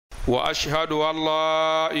وأشهد أن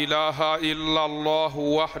لا إله إلا الله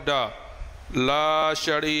وحده لا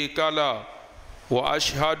شريك له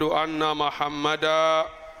وأشهد أن محمدا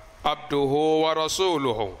عبده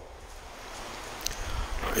ورسوله.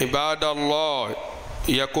 عباد الله،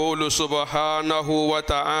 يقول سبحانه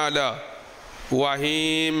وتعالى: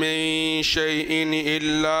 وهي من شيء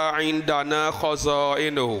إلا عندنا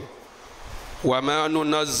خزائنه وما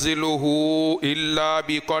ننزله إلا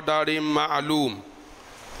بقدر معلوم.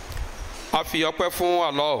 A fi ọpẹ́ fún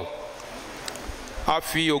Allah, a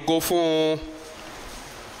fi ògo fún,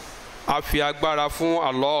 a fi agbára fún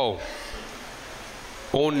Allah.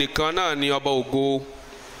 Òun nìkan náà ni ọba ògo,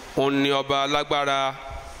 òun ni ọba alágbára,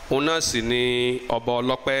 òun náà sì ni ọba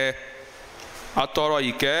ọlọ́pẹ́. A tọrọ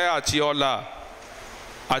ìkẹ́ àti ọlá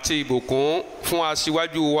àti ìbùkún fún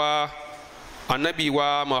aṣíwájú wa Ànábì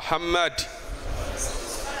wa Muhammad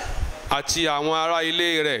àti àwọn ará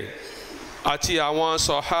ilé rẹ̀ àti àwọn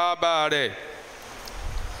sọ̀hábà rẹ̀.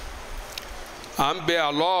 À ń bẹ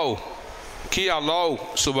Allah kí Allah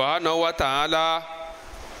subhanahu wa ta'ala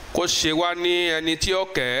kó ṣe wá ní ẹni tí ó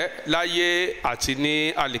kẹ́ láyé àti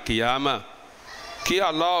ní àlìkìyàmà. Kí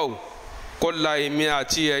Allah kó la èmi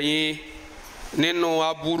àti ẹ̀yin nínú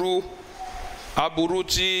aburú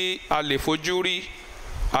tí a lè fojú rí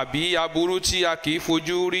àbí aburú tí a kì í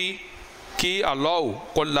fojú rí. Kí Allah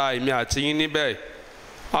kó la èmi àti yín níbẹ̀.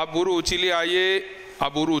 Aburú tilé ayé,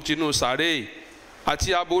 aburú tinú sàréè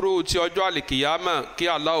àti aburú ti ọjọ́ àlìkìyàmà, kí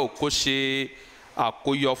Allah kó ṣe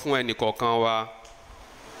àkóyọ fún ẹnìkọ̀ọ̀kan wa.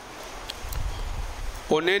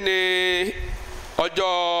 Òní ni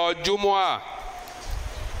ọjọ́ Jumu'ah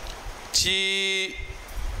tí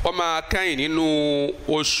ó máa kẹ́yìn nínú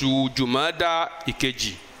oṣù Jùmádà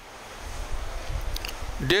ìkejì.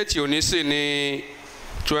 Déètì òní sì ni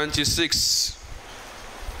 26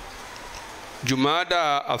 Jùmádà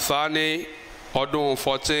àfáàní ọdún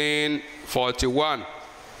 1441.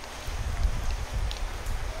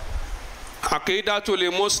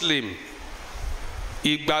 Aqidatul Muslim,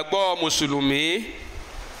 ìgbàgbọ́ Mùsùlùmí,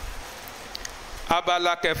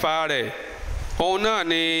 abala kẹfà rẹ̀, òun náà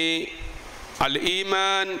ni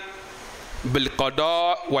al-iman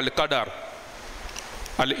bil-qada wal-qadar.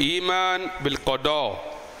 Al-iman bil-qada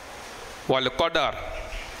wal-qadar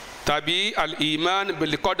tàbí al-iman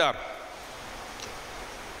bil-qadar.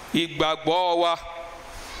 Ìgbàgbọ́ wa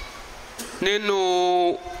nínú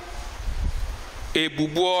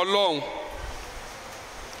èbùbù Ọlọ́run,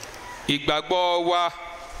 ìgbàgbọ́ wa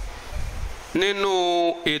nínú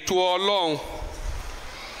ètò Ọlọ́run.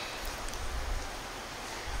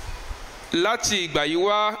 Láti ìgbà yìí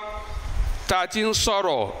wá tá a ti ń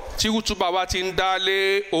sọ̀rọ̀ tí útúbà wa ti ń dá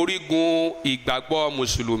lé orígun ìgbàgbọ́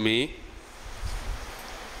Mùsùlùmí.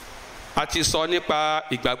 A ti sọ nípa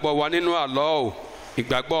ìgbàgbọ́ wa nínú Allah,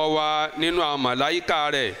 ìgbàgbọ́ wa nínú àwọn màláíkà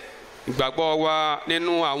rẹ̀, ìgbàgbọ́ wa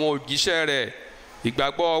nínú àwọn òjíṣẹ́ rẹ̀,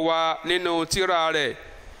 ìgbàgbọ́ wa nínú tírà rẹ̀.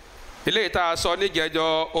 Eléyìí tá a sọ níjẹjọ,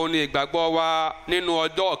 òun ni ìgbàgbọ́ wa nínú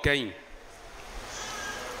ọjọ́ kẹyìn,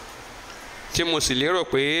 tí mo sì lérò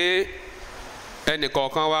pé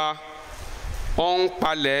ẹnìkọ̀ọ̀kan wa ó ń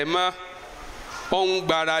palẹ̀ mọ́, ó ń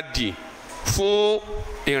gbáradì fún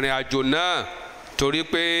ìrìn àjò náà, torí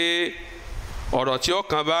pé ọ̀rọ̀ tí ó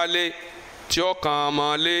kan baálé, tí ó kan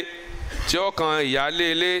ọmọlé, tí ó kan ìyálé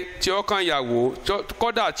ilé, tí ó kan ìyàwó,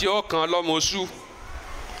 kódà tí ó kan lọ́mọṣú,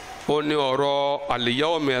 ó ní ọ̀rọ̀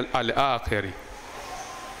al-yawmil akhir.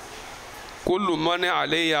 Kullu man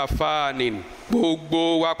alayha fanin,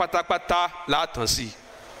 gbogbo wa pátápátá látàn sí.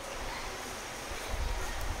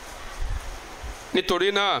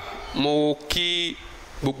 Nítorí náà mo kí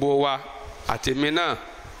gbogbo wa àtèmi náà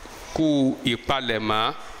kú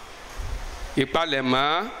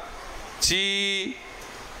ìpalẹ̀mọ́ tí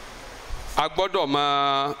a gbọ́dọ̀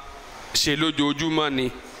máa ṣe lójoojúmọ́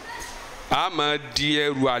ni. A máa di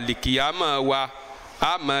ẹrù àlìkìyámà wa,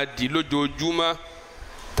 a máa di lójoojúmọ́.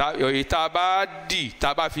 Èyí tá a bá dì, tá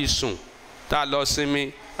a bá fi sùn, tá a lọ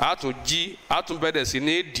sinmi, a tún jí, a tún bẹ̀rẹ̀ sí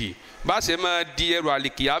ní dì. Bá ṣe máa di ẹrù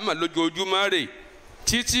àlìkìyámà lójoojúmọ́ rẹ̀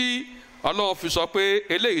títí Ọlọ́run fi sọ pé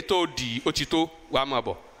eléyìí tó dì ó ti tó, wàá máa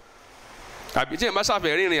bọ̀. Àbí tí èèyàn bá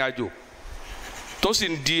ṣàfẹ́ rìnrìn àjò tó sì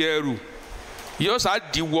ń di ẹrù, yóò sá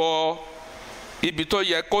diwọ ibi tó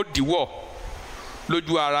yẹ kó diwọ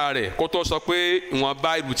lójú ara rẹ̀ kó tó sọ pé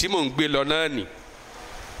ìwọ̀nba ẹrù tí mò ń gbé lọ náà nì.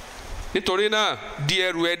 Nítorí náà di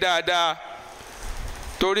ẹrù ẹ dáadáa,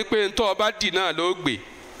 torí pé ntọ́ ọba dì náà ló gbé,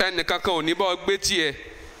 ẹnìkankan ò ní bọ́ gbé tiẹ̀.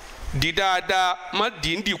 Dì dáadáa, má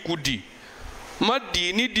dì ń dìkudì, má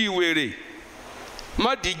dì nídìí wèrè,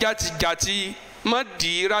 má dì játijàti, má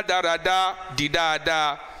dì rádaràda, dì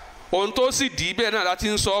dáadáa. Ohun tó sì dì bẹ́ẹ̀ náà láti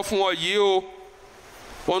ń sọ fún ọ yìí o.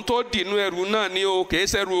 ohun tó dìnú ẹrù náà ni o, kìí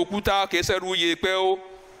ṣẹrù òkúta, kìí ṣẹrù yèèpẹ̀ o.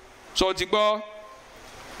 sọ ti gbọ́,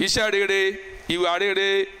 iṣẹ́ rere, ìwà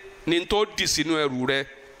rere ni tó dì sínú ẹrù rẹ.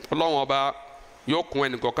 Ọlọ́run ọba yóò kún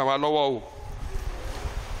ẹnìkọ̀ọ̀kan wa lọ́wọ́ o.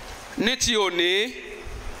 ní ti òní,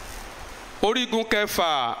 orígun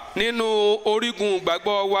kẹfà nínú orígun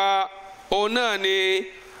ìgbàgbọ́ wa òun náà ni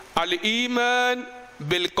al-iman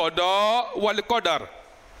bil-qada wal-qadar.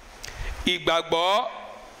 ìgbàgbọ́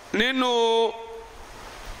nínú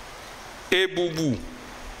èbùbù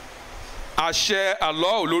àṣẹ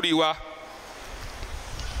Allah lórí wa.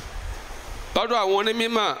 lọ́dọ̀ àwọn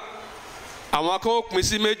onímọ̀, àwọn kan ó pín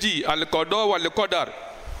sí méjì, al-qada wal-qadar.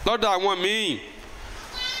 lọ́dọ̀ àwọn míì,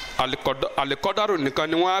 al-qadaru nìkan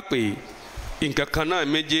ni wọ́n á pè nǹkan kan náà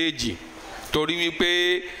méjèèjì, torí wípé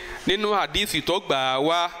nínú hadithi tó gbà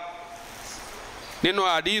wá, nínú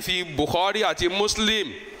hadithi Bukhari àti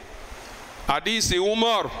Muslim, hadithi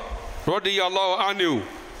Umar radiyallahu anhu,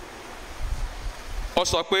 ó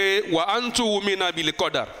sọ pé wa an tu'mina bil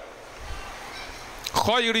qadar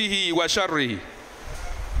khayrihi wa sharrihi.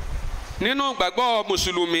 nínú gbàgbọ́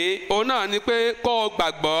mùsùlùmí òun náà ni pé kó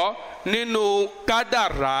gbàgbọ́ nínú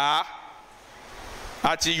kádàrá.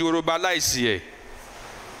 àti yorùbá láìsí ẹ̀,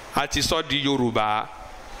 àti sọ di yorùbá,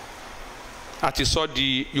 àti sọ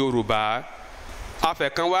di yorùbá.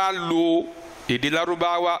 afẹ́kan wa lo èdè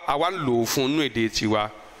lárúbáwá, àwa ń lò fún inú èdè tiwa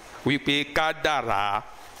wípé kádàrá,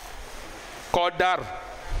 kọ́dàr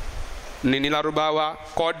ní lárúbáwá,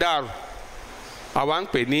 kọ́dàr àwa ń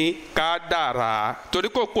pè ní kádàrá, torí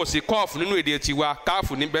kò sí kọ́ọ̀fù nínú èdè tiwa,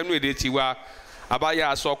 káàfù níbẹ̀ nínú èdè tiwa. àbáyá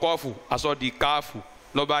aṣọ kọ́ọ̀fù, aṣọ di káàfù,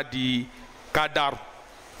 lọ́ba di kádàr,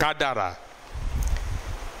 kádàrá.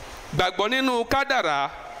 gbàgbọ́ nínú kádàrá,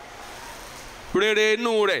 rere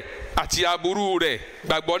inú rẹ̀ àti aburú rẹ̀,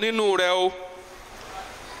 gbàgbọ́ nínú rẹ̀ o.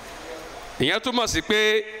 ìyẹn túmọ̀ sí pé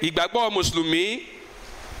ìgbàgbọ́ mùsùlùmí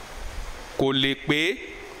kò lè pé,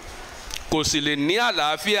 kò sì lè ní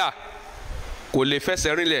àlàáfíà, kò lè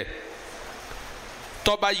fẹsẹ̀ rinlẹ̀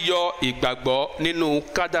tó bá yọ ìgbàgbọ́ nínú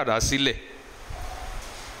kádàrá sílẹ̀.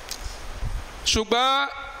 ṣùgbọ́n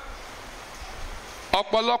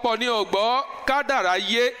ọ̀pọ̀lọpọ̀ ni ò gbọ́ kádàrá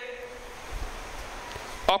yé,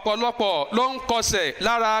 ọ̀pọ̀lọpọ̀ ló ń kọsẹ̀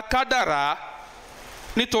lára kádàrá.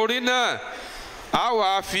 nítorí náà a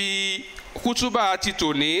wá fi kútúbà ti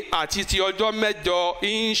tòní àti ti ọjọ́ mẹ́jọ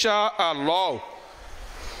insha Allah,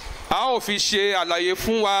 a ó fi ṣe àlàyé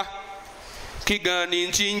fún wa kí gan ni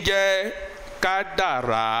ti ń jẹ́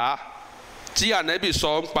kádàrá, tí ànábì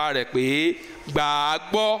sọ ń pa rẹ̀ pé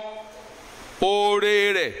gbàgbọ́ oore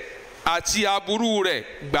rẹ̀ àti aburú rẹ̀,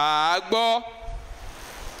 gbàgbọ́.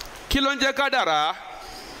 kí ló ń jẹ́ kádàrá?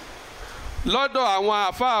 lọ́dọ̀ àwọn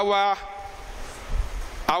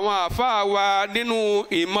àfáà wa nínú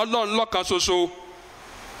ìmọ̀lọ́nlọ́kan ṣoṣo,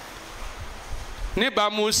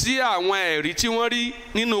 níbàámu sí àwọn ẹ̀rí tí wọ́n rí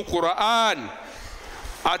nínú Quran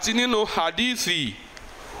àti nínú hadithi,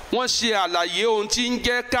 wọ́n ṣe àlàyé ohun tí ń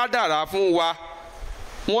jẹ́ kádàrá fún wa.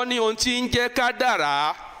 wọ́n ní ohun tí ń jẹ́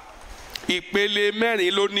kádàrá ìpele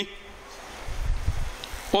mẹ́rin ló ní.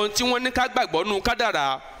 ohun tí wọ́n ní ká gbàgbọ́ nínú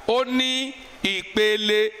kádàrá ó ní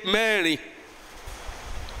ìpele mẹ́rin,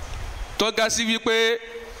 tó ga sí wípé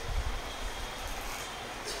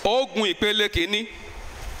ó gun ìpele kìíní,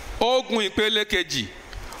 ó gun ìpele kejì,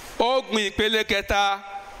 ó gun ìpele kẹta,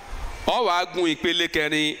 ó wá gun ìpele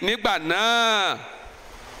kẹrin. nígbà náà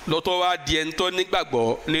ló tó wá di ẹni tó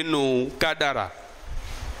nígbàgbọ́ nínú kádàrá.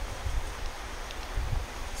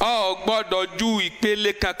 ó gbọ́dọ̀ ju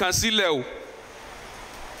ìpele kankan sílẹ̀ o.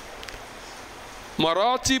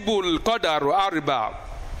 maratibul qadaru arba,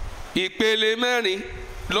 ìpele mẹ́rin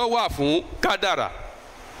ló wà fún kádàrá.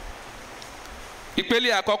 ìpele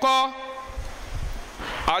àkọ́kọ́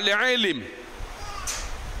al-ilm,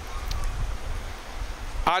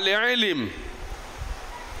 al-ilm.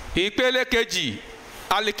 ìpele kejì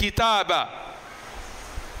al-kitaba,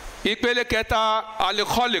 ìpele kẹta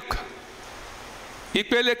al-khaliq,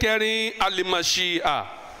 ìpele kẹrin al-mashi'a.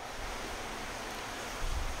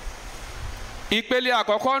 ìpele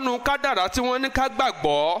àkọ́kọ́ nu kádàrá tí wọ́n ní ká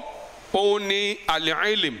gbàgbọ́ òun ni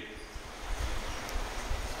al-ilm.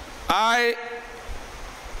 ay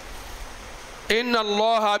inna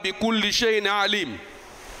Allaha bi kulli shay'in alim.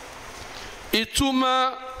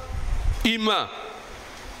 ìtumọ̀ ìmọ̀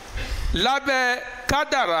lábẹ́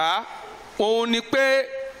kádàrá òun ni pé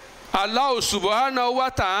Allah subhanahu wa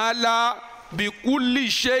ta'ala bi kulli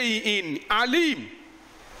shay'in alim.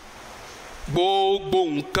 gbogbo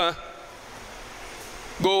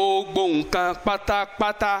nǹkan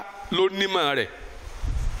pátápátá ló nímọ̀ rẹ̀.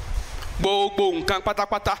 gbogbo nǹkan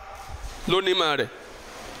pátápátá ló nímọ̀ rẹ̀.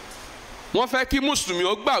 wọ́n fẹ́ kí mùsùlùmí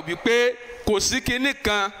ó gbà wípé kò kò sí kinní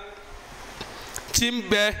kan tí ń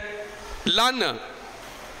bẹ lánàá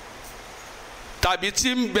tàbí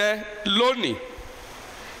tí ń bẹ lónìí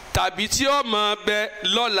tàbí tí ó máa bẹ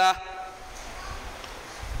lọ́la.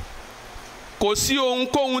 Kò sí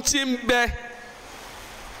ohunkóhun tí ń bẹ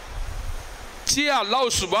tí Allah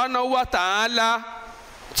subhanahu wa ta'ala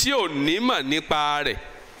tí ò ní mọ̀ nípa rẹ̀.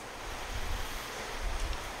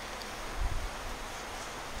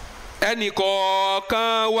 Ẹnì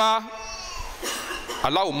kọ̀ọ̀kan wa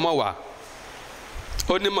Allah mọ̀ wá,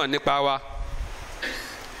 ó ní mọ̀ nípa wa.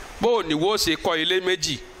 Bó ní wo ṣe kọ́ ilé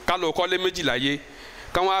méjì ká ló kọ́lé méjì láyé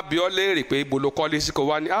káwọn á bi ọ́ léèrè pé ibo ló kọ́lé sí kó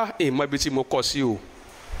wá ní ìmọ̀ ibi tí mo kọ́ sí o,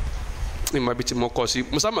 ìmọ̀ ibi tí mo kọ́ sí,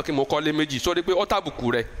 mo sábà kí mo kọ́lé méjì sórí pé ó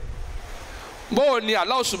tàbùkù rẹ̀. Bó ní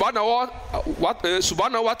Allah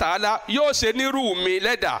subhanahu wa ta'ala yóò ṣe nírú mi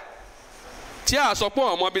lẹ́dà tí a sọ pé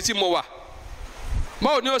ọmọ ibi tí mo wà.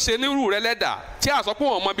 Bó ní ó ṣe nírú rẹ lẹ́dà tí a sọ pé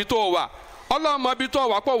ọmọ ibi tó wà. Ọlọ́mọ ibi tó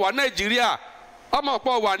wà pọ̀ wà Nàìjíríà, ọmọ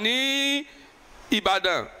pọ̀ wà ní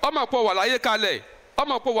Ìbàdàn, ọmọ pọ̀ wà láyé kalẹ̀,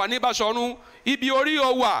 ọmọ pọ̀ wà ní Báṣọ̀run, ibi orí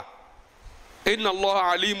ọ wà. Inna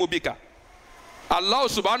Allah alimu bika. Allah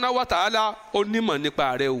subhanahu wa ta'ala ó nímọ̀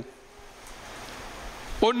nípa rẹ o,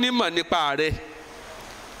 ó nímọ̀ nípa rẹ.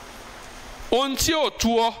 Ohun tí ò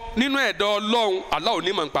tú ọ nínú ẹ̀dá Ọlọ́run Allah ò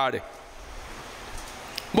nímọ̀ nípa rẹ̀.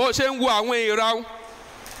 Bó ṣe ń wo àwọn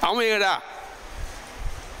èèrà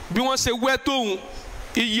bí wọ́n ṣe wẹ́ tóun,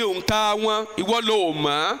 iye òǹkà wọn ìwọ ló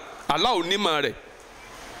mọ̀, Allah ò nímọ̀ rẹ̀.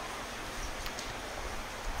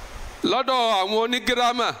 Lọ́dọ̀ àwọn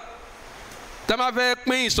onígírámà tá máa fẹ́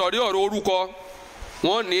pín ìsọ̀rí ọ̀rọ̀ orúkọ,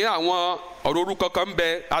 wọ́n ní àwọn ọ̀rọ̀ orúkọ kan ń bẹ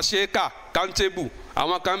àṣeékà countable,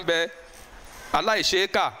 àwọn kan ń bẹ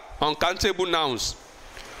aláìṣeékà uncountable nouns.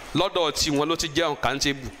 Lọ́dọ̀ tí wọn ló ti jẹ́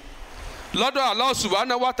uncountable. Lọ́dọ̀ Allah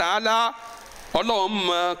subhanahu wa ta'ala Ọlọ́run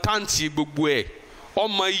mọ káǹtì gbogbo ẹ̀,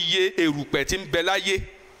 ọmọ iye èrùpẹ̀ tí ń bẹ láyé,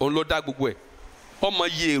 òun ló dá gbogbo ẹ̀. Ọmọ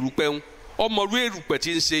iye èrùpẹ̀ ń, ọmọ irú èrùpẹ̀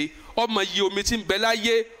tí ń ṣe, ọmọ iye omi tí ń bẹ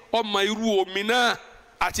láyé, ọmọ irú omi náà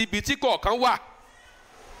àti ibi tí kọ̀ọ̀kan wà.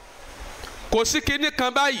 Kò sí kinní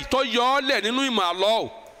kan báyìí tó yọ ọ́ lẹ̀ nínú ìmọ̀ Allah o.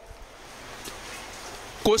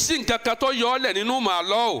 Kò sí nǹkan kan tó yọ ọ́ lẹ̀ nínú ìmọ̀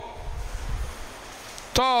Allah o.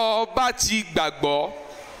 Tó o bá ti gbàgbọ́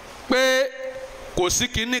pé kò sí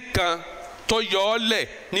kinní kan tó yọ ọ́ lẹ̀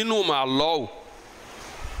nínú ìmọ̀ Allah o,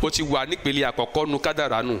 ó ti wà nípele àkọ́kọ́ nu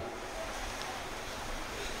kádàrá nù.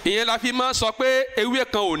 Ìyẹn la fi máa sọ pé ewé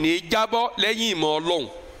kan ò ní jábọ́ lẹ́yìn ìmọ̀ Ọlọ́run.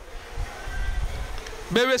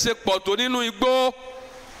 Bẹ́ẹ̀ ṣe pọ̀ tó nínú igbó,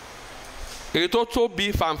 èyí tó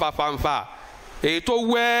tóbi fàǹfàǹfà, èyí tó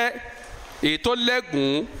wẹ́, èyí tó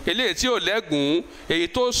lẹ́gùn, eléyìí tí ò lẹ́gùn, èyí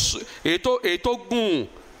tó gùn,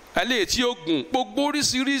 eléyìí tí ó gùn, gbogbo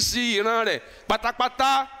oríṣiríṣi ìran rẹ̀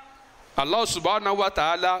pátápátá Allah subhanahu wa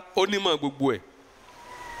ta'ala ó nímọ̀ gbogbo ẹ̀.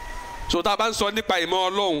 So tá a bá ń sọ nípa ìmọ̀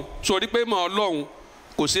Ọlọ́run, sórí pé ìmọ̀ Ọlọ́run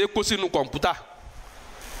kò ṣeé kó sínú kọ̀ǹpútà.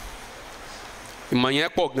 Ìmọ̀ yẹn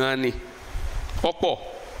pọ̀ gan-an ni, ọ̀pọ̀.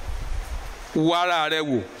 Wo ara rẹ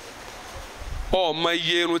wò, ọmọ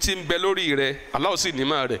iye irun tí ń bẹ lórí rẹ, Allah sì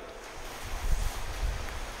nímọ̀ rẹ̀.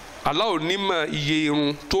 Allah nímọ̀ iye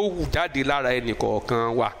irun tó hù jáde lára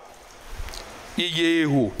ẹnìkọ̀ọ̀kan wa, iye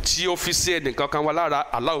ihò tí ó fi sí ẹnìkọ̀ọ̀kan wa lára,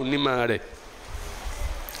 Allah nímọ̀ rẹ̀.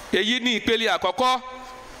 Èyí ni ìpele àkọ́kọ́.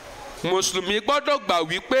 Mùsùlùmí gbọ́dọ̀ gbà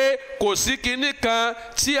wípé kò sí kinní kan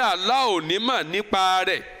tí Allah ò nímọ̀ nípa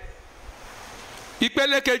rẹ̀.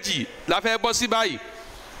 Ìpele kejì la fẹ́ bọ́ sí báyìí.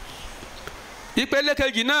 Ìpele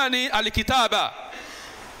kejì náà ni alikitaba.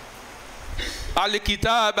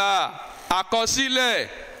 Alikitaba, àkọsílẹ̀.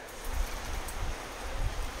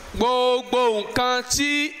 Gbogbo nǹkan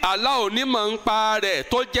tí Allah ò nímọ̀ nípa rẹ̀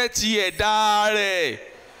tó jẹ́ ti ẹ̀dá rẹ̀,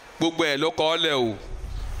 gbogbo ẹ̀ ló kọ ọ́ lẹ̀ o.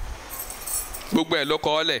 Gbogbo ẹ̀ ló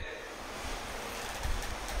kọ ọ́ lẹ̀.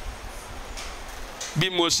 Bí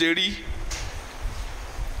mo ṣe rí,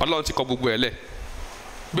 Ọlọ́run ti kọ gbogbo ẹ̀ lẹ̀.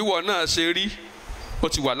 Bí wọ́n náà ṣe rí, ó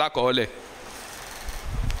ti wà lákọọ́lẹ̀.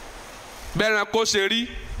 Bẹ́ẹ̀rẹ̀ kó ṣe rí,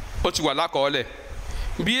 ó ti wà lákọọ́lẹ̀.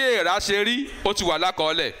 Bí èèrà ṣe rí, ó ti wà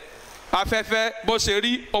lákọọ́lẹ̀. Afẹ́fẹ́ bó ṣe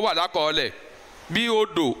rí, ó wà lákọọ́lẹ̀. Bí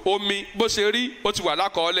odò, omi bó ṣe rí, ó ti wà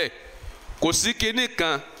lákọọ́lẹ̀. Kò sí kinní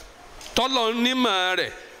kan tọ́lọ́run nímọ̀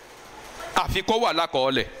rẹ̀ àfi kó wà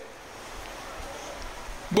lákọọ́lẹ̀.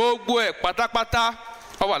 Gbogbo ẹ̀ pátápátá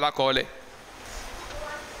ó wà lákọọ́lẹ̀.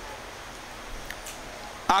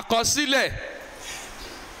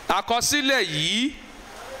 Àkọsílẹ̀ yìí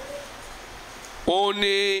òun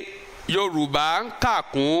ni Yorùbá ń kà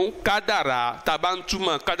kún kádàrá tá a bá ń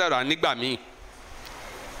túmọ̀ kádàrá nígbà míì.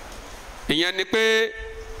 Ìyẹn ni pé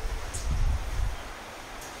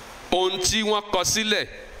ohun tí wọ́n kọ sílẹ̀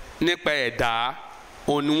nípa ẹ̀dá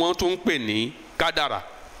òun ni wọ́n tún ń pè ní kádàrá.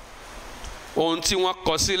 ohun tí wọ́n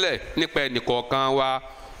kọ sílẹ̀ nípa ẹnìkọ̀ọ̀kan wa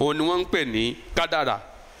òun ni wọ́n ń pè ní kádàrà.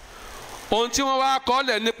 ohun tí wọ́n wá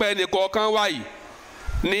kọ́lẹ̀ nípa ẹnìkọ̀ọ̀kan wa yìí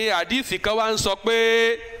ni àdìsí kan wá ń sọ pé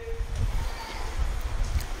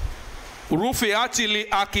rufi atili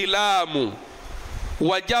akilamu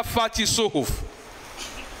wajafati sohuf,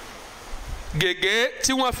 gègé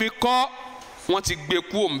tí wọ́n fi kọ́ wọ́n ti gbé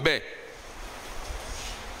kúò ńbẹ̀,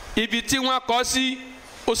 ibi tí wọ́n kọ sí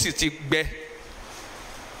ó sì ti gbẹ.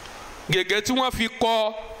 Gègé tí wọ́n fi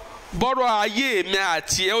kọ bọ́rọ̀ ayé mi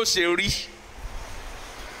àti ẹ ó ṣe rí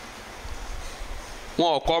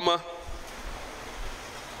wọn ò kọ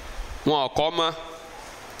mọ́,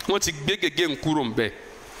 wọ́n ti gbé gègé ń kúrò ńbẹ̀.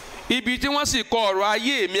 Ibi tí wọ́n sì kọ ọ̀rọ̀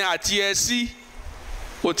ayé mi àti ẹ sí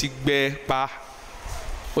ó ti gbẹ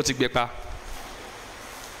pa.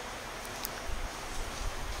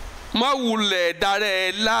 Má wulẹ̀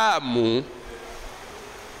darẹ̀ láàmú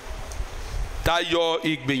tayọ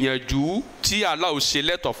ìgbìyànjú tí Allah ṣe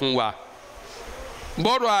lẹ́tọ̀ fún wa.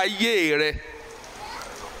 Bọ́rọ̀ ayé rẹ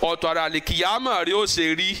ọ̀tọ̀ ara àlìkìyámà rí ó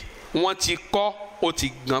ṣe rí wọ́n ti kọ́ ó ti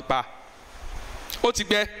gbọ́n pa, ó ti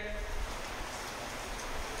gbẹ.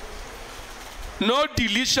 No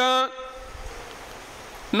deletion,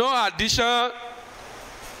 no addition,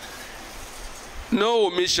 no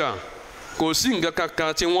omission. Kò sí nǹkan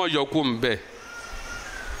kankan tí wọ́n yọ kó ń bẹ̀.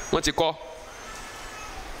 Wọ́n ti kọ́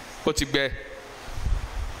ó ti gbẹ.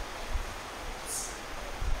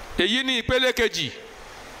 Èyí ni ìpele kejì.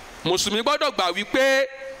 Mùsùlùmí gbọ́dọ̀ gbà wípé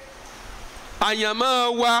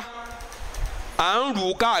àyànmọ́ wa à ń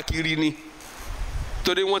rù káàkiri ni,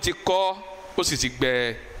 torí wọ́n ti kọ́ ó sì ti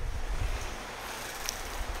gbẹ.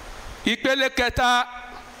 Ìpele kẹta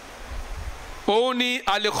òun ni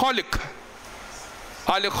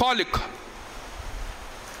alikọ́lik.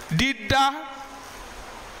 Dídá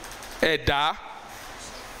ẹ̀dá,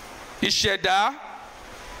 ìṣẹ̀dá.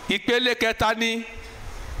 Ìpele kẹta ni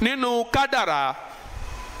nínú kádàrá,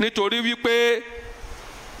 nítorí wípé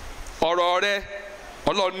ọ̀rọ̀ rẹ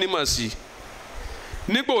Ọlọ́run nímọ̀ sí.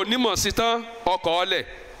 Nígbà onímọ̀ sí tán ọkọ̀ ọ̀lẹ̀,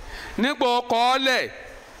 nígbà ọkọ̀ ọ̀lẹ̀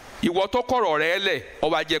ìwọ tó kọ̀rọ̀ rẹ lẹ̀ ó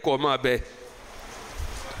wá jẹ́ kó máa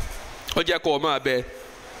bẹ,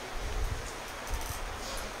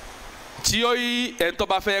 tí ó yí ẹni tó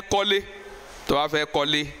bá fẹ́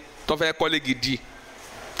kọ́lé gidi,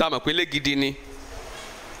 tá a mọ̀ pé lé gidi ni,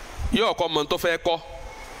 yóò kọ́ mọ̀ tó fẹ́ kọ́,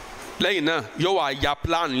 lẹ́yìn náà yóò wá ya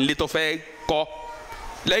plan ilé tó fẹ́ kọ́,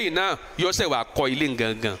 lẹ́yìn náà yóò ṣẹ̀ wá kọ́ ilé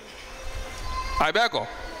gangan. àbẹ́ẹ̀kọ́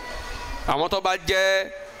àwọn tó bá jẹ́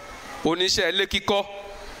oníṣẹ́ ilé kíkọ́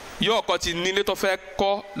yóò kọ́ ti nílé tó fẹ́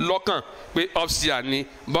kọ́ lọ́kàn pé upstairs ni,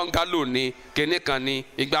 bungalow ni, kinní kan ni,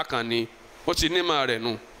 igbá kan ni, ó ti nímọ̀ rẹ̀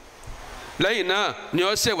nù. Lẹ́yìn náà ni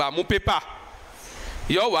ó ṣẹ̀ wá mú pépà,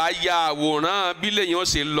 yóò wá ya àwòrán bílẹ̀ yẹn ó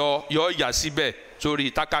ṣe lọ, yóò yà síbẹ̀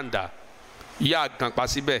sórí tákàndá, yà gànpá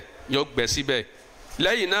síbẹ̀, yóò gbẹ síbẹ̀.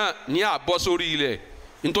 Lẹ́yìn náà ní àbọ̀ sórí ilẹ̀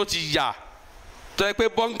nítorí ti yà tó yẹ pé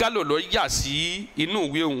bungalow ló yà sí inú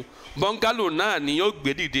ìwé òun, bungalow náà ni yóò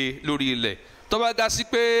gbé dìde lórí ilẹ̀. Tó bá ga sí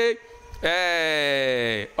pé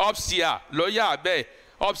upstairs ló yà bẹ́ẹ̀,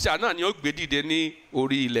 upstairs náà ni yóò gbé dìde ní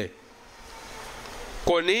orí ilẹ̀.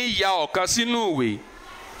 Kò ní ya ọ̀kan sínú ìwé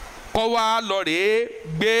kó wá lọ rèé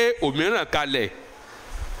gbé òmíràn kalẹ̀,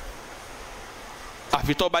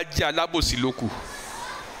 àfi tó bá jẹ́ alábòsí ló kù.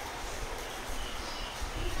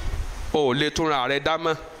 O ò lè túnra rẹ dá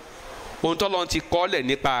mọ́. Ohun tó lọ́n ti kọ́lẹ̀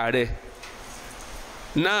nípa rẹ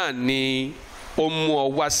náà ni ó mú ọ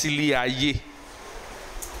wá sílé ayé.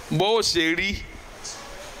 Bó o ṣe rí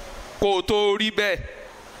kó o tó rí bẹ́ẹ̀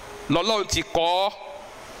lọ́lọ́run ti kọ́ ọ́,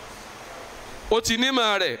 ó ti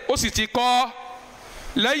nímọ̀ rẹ̀ ó sì ti kọ́.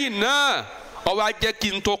 Lẹ́yìn náà ó wá jẹ́ kí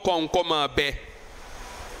n tó kọ́ nǹkan máa bẹ,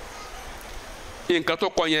 nǹkan tó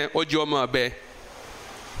kọ́ yẹn ó jẹ́ ọmọ bẹ.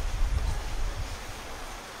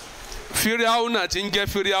 Fíráúnà ti ń jẹ́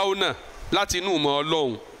Fíráúnà láti inú ìmọ̀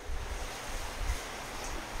Ọlọ́run.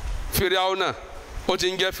 Fíráúnà ó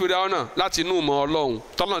ti ń jẹ́ Fíráúnà láti inú ìmọ̀ Ọlọ́run.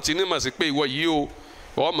 Tọ́lọ́run ti nímọ̀ sí pé ìwọ yìí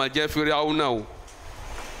ó máa jẹ́ Fíráúnà o,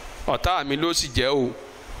 ọ̀tá mi ló sì jẹ́ o.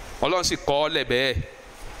 Ọlọ́run sì kọ́ ọ lẹ̀ bẹ́ẹ̀.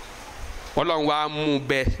 Ọlọ́run wá mú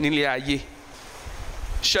bẹ nílé ayé.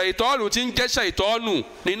 Ṣàìtọ́nù ti ń jẹ́ ṣàìtọ́nù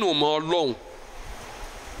nínú ìmọ̀ Ọlọ́run.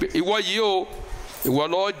 Ìwọ yìí o, ìwọ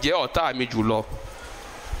ló jẹ́ ọ̀tá mi jùlọ.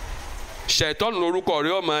 Ṣàìtọ́nù lórúkọ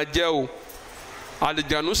rẹ̀ ó máa jẹ́ o,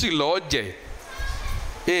 àlìjànú sì lọ́ọ́ jẹ́.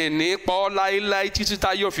 Ìní pa ọ́ láéláé títí tá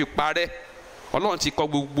yóò fi parẹ́. Ọlọ́run ti kọ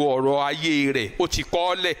gbogbo ọ̀rọ̀ ayé rẹ̀, ó ti kọ́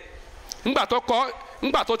ọ lẹ̀.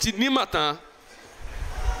 Ńgbà tó ti nímọ̀ tán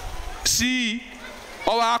sí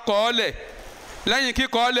ọwọ́ akọọ́lẹ̀, lẹ́yìn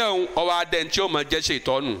kíkọ́ọ́lẹ̀ ọ̀hún ọwọ́ adẹ́n tí ó máa jẹ́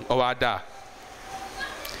ṣètọ́nù ọwọ́ adá.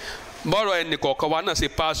 Bọ́rọ̀ ẹnì kọ̀ọ̀kan wa náà ṣe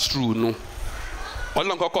pass through nu.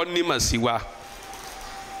 Ọlọ́run kọ́kọ́ nímọ̀ sí wa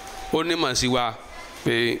ó nímọ̀ sí wa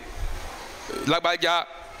pé lágbájá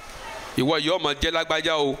ìwọ yìí ọmọ jẹ́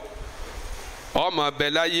lágbájá o ọmọ bẹ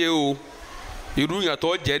láyé o irú yàn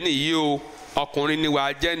tó jẹ́ nìyí o ọkùnrin ni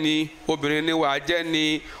wàá jẹ́ ni obìnrin ni wàá jẹ́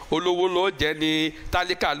ni olówó ló jẹ́ ni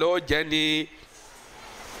tálíkà ló jẹ́ ni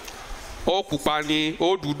ó pupa ni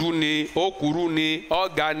ó dúdú ni ó kúrú ni ó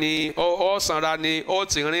ga ni ó sanra ni ó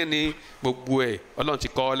tìrín ni gbogbo ẹ̀ Ọlọ́run ti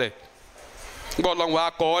kọ ọ́ lẹ̀ gbọ́ Ọlọ́run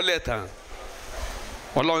wa kọ ọ́ lẹ̀ tán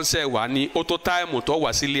Ọlọ́run ṣe wà ní ó tó táìmù tó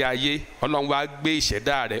wà sílé ayé Ọlọ́run wa gbé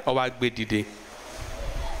ìṣẹ̀dá rẹ̀ ó wá gbé dìde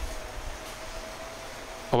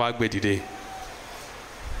ó wá gbé dìde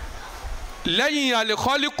lẹ́yìn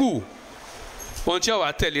alikọ́líkù ohun tí ó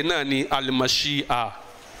wá tẹ̀lé náà ni alimọ̀ṣíà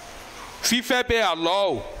fífẹ́ bẹ́ẹ̀ Allah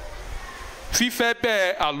fífẹ́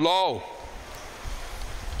bẹ́ẹ̀ Allah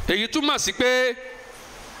èyí túmọ̀ sí pé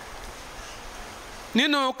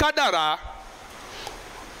nínú kádàrá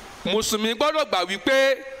mùsùlùmí gbọ́dọ̀ gbà wípé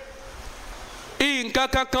nǹkan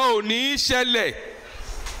kankan ò ní í ṣẹlẹ̀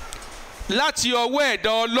láti ọwọ́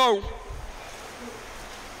ẹ̀dá Ọlọ́run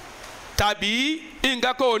tàbí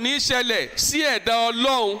nǹkan kan ò ní í ṣẹlẹ̀ sí ẹ̀dá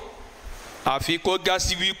Ọlọ́run àfi kó ga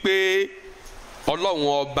sí wípé Ọlọ́run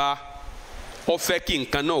ọba ó fẹ́ kí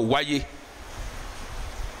nǹkan náà wáyé.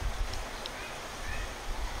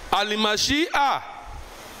 Àlìmọ̀ṣíà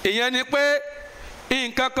ìyẹn ni pé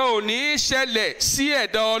nǹkan kan ò ní í ṣẹlẹ̀ sí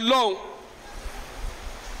ẹ̀dá Ọlọ́run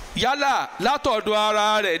yálà látọ̀dọ̀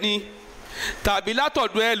ara rẹ̀ ni tàbí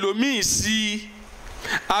látọ̀dọ̀ ẹlòmíì sí i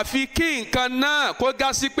àfi kí nǹkan náà kó ga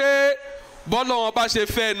sí pé bọ́lọ́run bá ṣe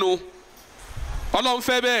fẹ́ nu Ọlọ́run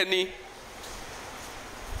fẹ́ bẹ́ẹ̀ ni.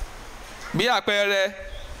 Bí àpẹẹrẹ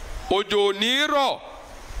òjò ò ní rọ̀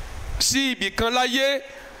sí ibì kan láyé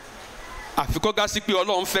àfi kó ga sí pé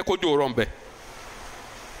Ọlọ́run fẹ́ kójò rọ̀ ńbẹ̀.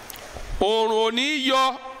 Oòrùn ò ní yọ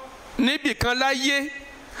níbì kan láyé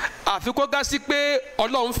àfi kó ga sí pé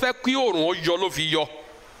Ọlọ́run fẹ́ kí oòrùn ó yọ ló fi yọ.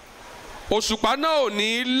 Òṣùpá náà ò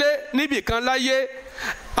ní lé níbì kan láyé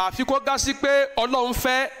àfi kó ga sí pé Ọlọ́run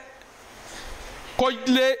fẹ́ kó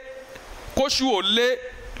lé kóṣù ò lé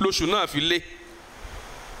lóṣù náà fi lé.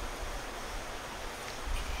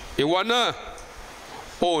 Ìwọ náà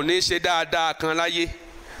ò ní ṣe dáadáa kan láyé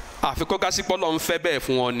àfi kó ga sí pé Ọlọ́run fẹ́ bẹ́ẹ̀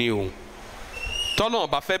fún ọ ni o tọ́lọ́run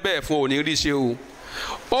bá fẹ́ bẹ́ẹ̀ fún ọ ní rí ṣe o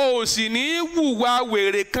ò sì ní wùwà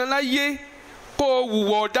wèrè kan láyé kó o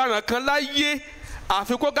wùwà ọ̀daràn kan láyé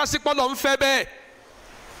àfi kó ga sí pé Ọlọ́run fẹ́ bẹ́ẹ̀.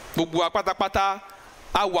 Gbogbo wa pátápátá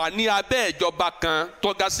a wà ní abẹ́ ìjọba kan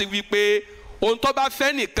tó ga sí wípé ohun tó bá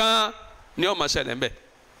fẹ́ nìkan ni ó máa ṣẹlẹ̀ ńbẹ̀.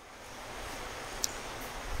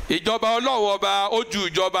 Ìjọba Ọlọ́run ọba ó ju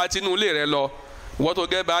ìjọba tinú ilé rẹ lọ ìwọ tó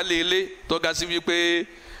gẹ́ bá lé ilé tó ga sí wípé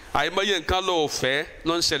àìmọye nǹkan ló fẹ́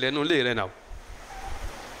ló ń ṣẹlẹ̀ nínú ilé rẹ náà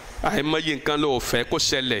àìmọye nǹkan ló fẹ́ kó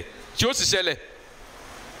ṣẹlẹ̀ tí ó sì ṣẹlẹ̀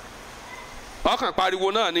ọkàn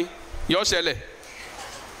pariwo náà ni yóò ṣẹlẹ̀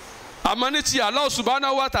àmọ́ ní ti Allah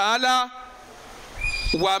subhanahu wa ta'ala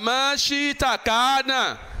wà má ṣí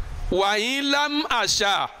tàkánà wà yín lám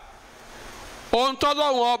àṣà ohun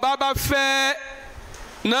tọ́lọ́run ọba bá fẹ́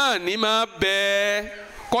náà ní máa bẹ́ẹ̀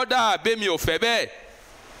kọ́dà àbẹ́mi ò fẹ́ bẹ́ẹ̀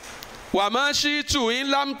wà má ṣí tù yín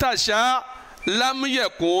lám tàṣà lám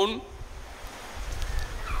yẹ̀kún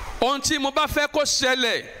ohun tí mo bá fẹ́ kó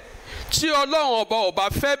ṣẹlẹ̀ tí Ọlọ́run ọba ò bá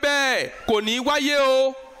fẹ́ bẹ́ẹ̀ kò ní wáyé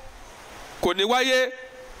o kò ní wáyé.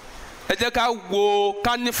 Ẹ jẹ́ ká wo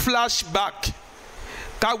ká ní flashback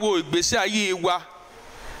ká wo ìgbésí ayé wa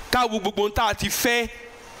ká wo gbogbo ohun tá a ti fẹ́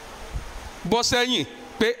bọ́ sẹ́yìn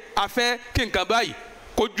pé a fẹ́ kí nǹkan báyìí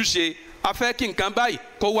kó júṣe a fẹ́ kí nǹkan báyìí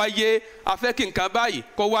kó wáyé a fẹ́ kí nǹkan báyìí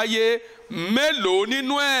kó wáyé mélòó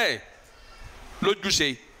nínú ẹ̀ ló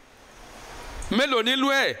júṣe mélòó nínú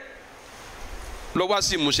ẹ̀ ló wá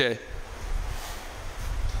sí ìmúṣẹ.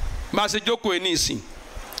 Bá a ṣe jókòó ní ìsìn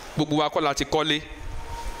gbogbo wa kọ́ la ti kọ́lé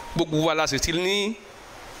gbogbo wa la sì ti ní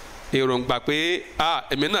èròǹgbà pé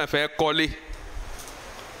èmi náà fẹ́ kọ́lé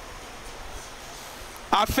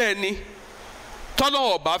afẹ́ ni tọ́lọ́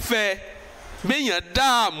ọ̀bá fẹ́ méèyàn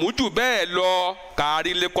dààmú jù bẹ́ẹ̀ lọ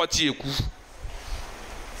kárí lẹ́kọ́ tí èkú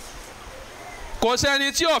kò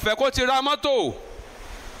sẹ́ni tí ó fẹ́ kó ti ra mọ́tò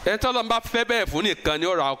ẹ̀ tọ́lọ́ bá fẹ́ bẹ́ẹ̀ fún nìkan ni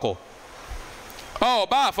ó ra ọkọ̀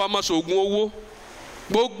ọba àfọmọṣogun owó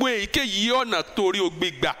gbogbo èyíkéyìí ọ̀nà torí o gbé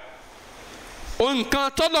gbà nǹkan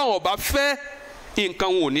tọ́lọ́run ọba fẹ́ nǹkan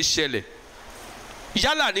wọn ò ní ṣẹlẹ̀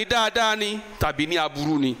yálà ní dáadáa ni tàbí ní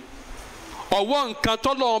aburú ni ọwọ́ nǹkan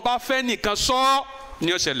tọ́lọ́run bá fẹ́ nìkan sọ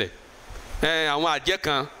ni ó ṣẹlẹ̀ àwọn àjẹ́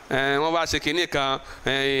kan wọ́n wá ṣe kinní kan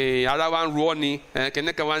ara wa ń ru ọ́ ni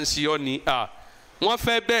kinní kan wá ń ṣe ọ́ ni wọ́n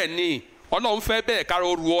fẹ́ bẹ́ẹ̀ ni Ọlọ́run fẹ́ bẹ́ẹ̀ kára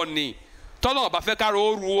ó ru ọ́ ni tọ́lọ́run ọba fẹ́ kára ó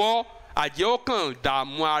ru ọ́ àjẹ́ ó kàn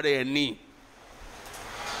dààmú ara ẹ̀ ni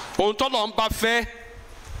ohun tọ́lọ́run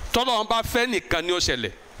bá fẹ́ nìkan ni ó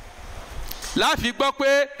ṣẹlẹ̀. láàfi gbọ́ pé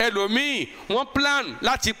ẹlòmíì wọ́n plan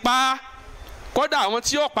láti pa kódà àwọn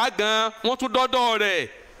tí ó pa gan wọ́n tún dọ́dọ̀ rẹ̀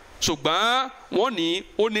ṣùgbọ́n wọ́n ní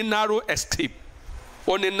ó ní narrow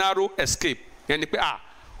escape yẹn ni pé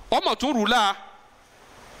ọmọ tún rù la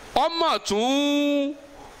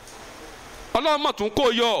ọlọ́mọ tún kó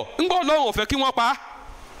yọ ńgbọ́ Ọlọ́run ò fẹ́ kí wọ́n pa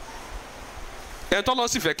ẹ̀ńtọ́ lọ́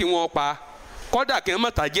sì fẹ́ kí wọ́n pa kódà kí wọ́n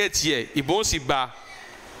mọ̀ tàjẹ́ tiẹ̀ ìbọn sì bá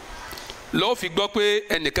lọ́ọ́ fi gbọ́ pé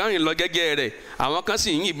ẹnìkan rìn lọ gẹ́gẹ́ rẹ̀ àwọn kan sì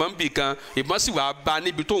ń yìnbọn bì kan ìbọn sì wàá bá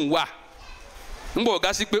níbi tó ń wà ńgbọ́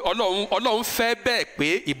ọ̀gá sí pé Ọlọ́run fẹ́ bẹ́ẹ̀ pé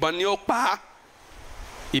ìbọn ni ó pa á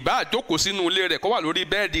ìbá àjókòó sínú ilé rẹ̀ kó wà lórí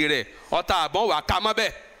bẹ́ẹ̀dì rẹ̀ ọta àbọ̀n wà ká mọ́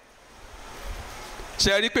bẹ́ẹ̀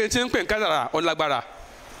ṣe rí pé tí ń pè ń kádàrá ọlágbára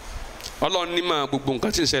Ọlọ́run ní mọ̀ gbogbo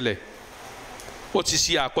nǹkan tí ń ṣẹlẹ̀ ó ti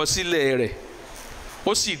ṣe àkọsílẹ̀ rẹ̀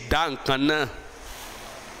ó sì dá nǹkan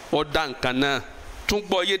náà tún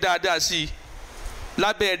gbọ́ yé dáadáa sí i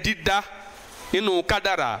lábẹ́ dídá nínú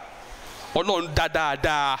kádàrá Ọlọ́run dá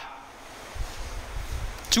dáadáa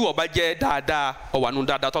tí wọ́n bá jẹ́ dáadáa ọ̀wà nù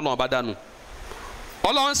dáadáa tọ́lọ́run bá dànù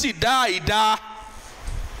Ọlọ́run sì dá àìdá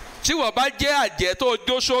tí wọ́n bá jẹ́ àjẹ́ tó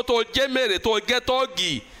jóṣó tó jẹ́ mèrè tó jẹ́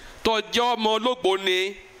tọ́ọ̀gì tó jẹ́ ọmọ ológbò ni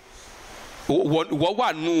wọ́n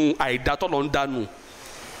wà nù àìdá tọ́lọ́run dànù.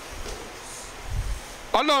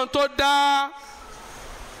 Ọlọ́run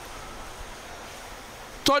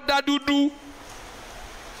tó dá dúdú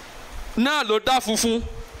náà ló dá funfun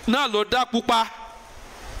náà ló dá pupa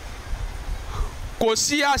kò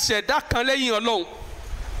sí àṣẹ̀dá kan lẹ́yìn Ọlọ́run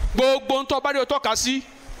gbogbo ń tó bá rí o tọ́ka sí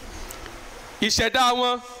ìṣẹ̀dá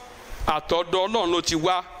wọn àtọ̀dọ̀ Ọlọ́run ló ti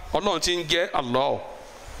wá Ọlọ́run tí ń jẹ́ Allah.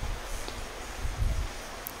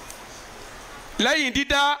 lẹ́yìn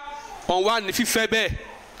dídá wọn wá ní fífẹ́ bẹ́ẹ̀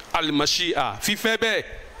al-mashi'a fífẹ́ bẹ́ẹ̀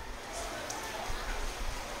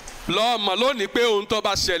lọ́ọ̀mọ̀ lónìí pé ohun tó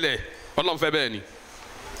bá ṣẹlẹ̀ Ọlọ́run fẹ́ bẹ́ẹ̀ ni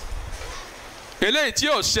eléyìí tí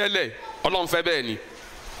ò ṣẹlẹ̀ Ọlọ́run fẹ́ bẹ́ẹ̀ ni.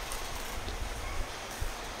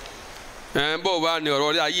 bó wá ní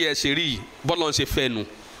ọ̀rọ̀ ayé ẹ ṣe rí bọ́lọ̀ ń ṣe fẹ́ nu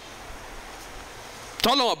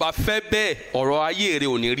tọ́lọ́wọ́n bá fẹ́ bẹ́ẹ̀ ọ̀rọ̀ ayé rẹ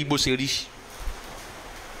ò ní rí bó ṣe rí.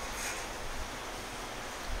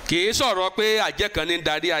 kìí sọ̀rọ̀ pé àjẹ́ kan ní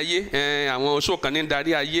darí ayé àwọn oṣó kan ní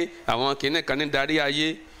darí ayé àwọn kìnnì kan ní darí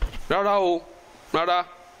ayé rárá o rárá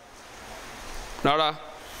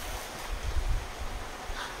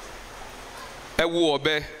ẹ wo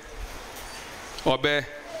ọ̀bẹ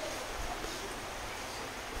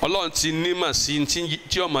Ọlọ́run ti nímọ̀ sí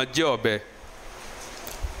tí ó máa jẹ́ ọ̀bẹ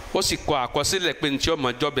ó sì kọ àkọsílẹ̀ pé tí ó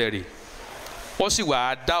máa jọ́bẹ̀ rè ó sì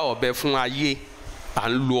wàá dá ọ̀bẹ fún ayé à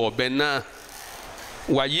ń lo ọ̀bẹ náà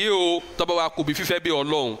wàyí o tọ́ba wa kò bí fífẹ́ bí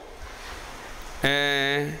Ọlọ́run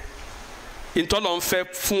ntọ́lọ́ ń fẹ́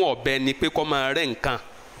fún ọ̀bẹ ni pé kó máa rẹ́ nǹkan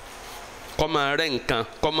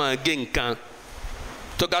kó máa gé nǹkan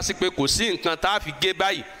tó ga sí pé kò sí nǹkan tá a fi gé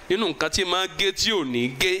báyìí nínú nǹkan tí máa gé tí ò ní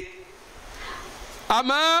gé.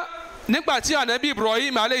 àmọ́ nígbà tí ànábì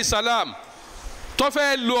Ibrahim aleyhisalaam tó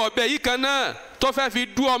fẹ́ lo ọ̀bẹ yìí kan náà tó fẹ́ fi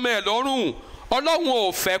dú ọmọ ẹ̀ lọ́rùn Ọlọ́run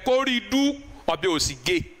ò fẹ́ kó rí dú ọ̀bẹ ò sì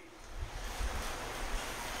gé.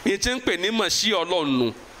 ní ti ń pè ní mọ̀sí Ọlọ́run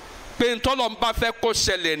nù pé ntọ́lọ́run bá fẹ́ kó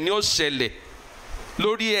ṣẹlẹ̀ ni ó ṣẹlẹ̀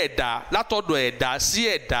lórí ẹ̀dá látọ̀dọ̀ ẹ̀dá sí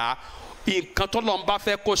ẹ̀dá nǹkan tọ́lọ́run bá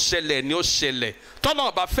fẹ́ kó ṣẹlẹ̀ ni ó ṣẹlẹ̀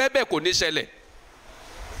tọ́lọ́run bá fẹ́ bẹ́ẹ̀ kò ní ṣẹlẹ̀.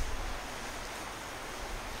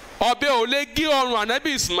 ọ̀bẹ ò lè gé ọrùn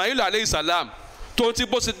ànábì Ismail aleyhisalaam tó ti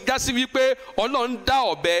bó ṣe já sí wípé Ọlọ́run dá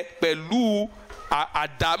ọ̀bẹ pẹ̀lú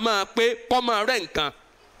àdámọ́ pé kó máa rẹ́ nǹkan.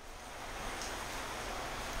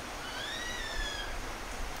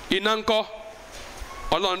 iná ńkọ́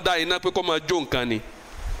Ọlọ́run dá iná pé kó máa jó nǹkan ni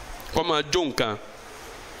kó máa jó nǹkan.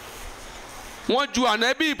 wọ́n ju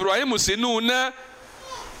ànábì Ibrahim sínú iná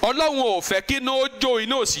Ọlọ́run ò fẹ́ kí iná ó jó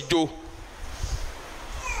iná ò sì jó.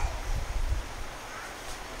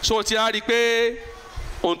 so ti a rí i pé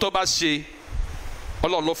ohun tó bá ṣe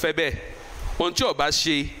Ọlọ́run ló fẹ́ bẹ́ẹ̀ ohun tí ò bá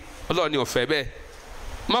ṣe Ọlọ́run ni ò fẹ́ bẹ́ẹ̀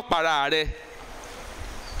má para rẹ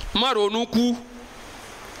má ronú kú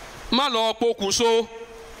má lọ pokùnso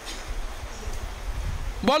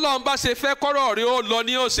bọ́lọ́run bá ṣe fẹ́ kọ́rọ̀ rí ó lọ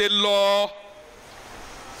ní ó ṣe lọ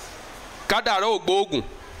kádàrá ò gbóògùn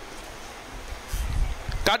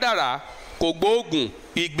kádàrá kò gbóògùn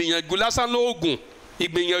ìgbìyànjú lásán lóògùn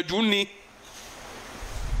ìgbìyànjú ni.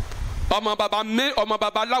 ọmọ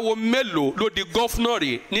babaláwo mélòó ló di gọ́fúnà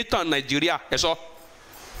rè nítàn Nàìjíríà ẹ sọ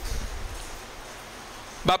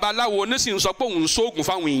babaláwo onísìn sọ pé òun ń ṣoògùn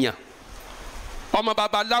fáwọn èèyàn ọmọ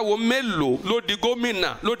babaláwo mélòó ló di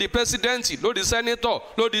gómìnà ló di pẹ́sidẹ́ǹtì ló di sẹ́nítọ̀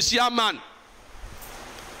ló di chairman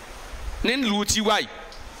nílùú tiwa yìí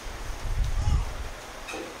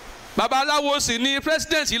babaláwo sì ni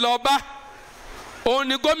president lọ bá, òun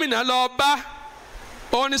ni gómìnà lọ bá,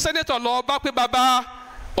 òun ni senator lọ bá pé baba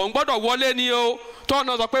òun gbọ́dọ̀ wọlé ni o,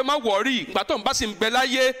 tọ́nà sọ pé má wọ̀rí ìgbà tó ń bá sì ń bẹ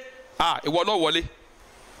láyé ìwọ lọ wọlé.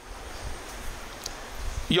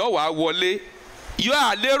 yọ wá wọlé, yọ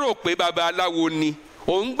àlérò pé babaláwo ni,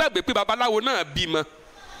 òun gbàgbé pé babaláwo náà bímọ.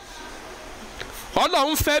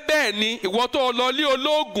 Ọlọ́run fẹ́ bẹ́ẹ̀ ni, ìwọ tó lọ lé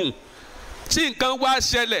olóògùn tí nǹkan wá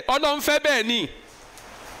ṣẹlẹ̀, Ọlọ́run fẹ́ bẹ́ẹ̀ ni.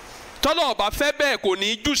 tọ́lọ́ ọba fẹ́ bẹ́ẹ̀ kò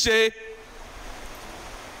ní í júṣe.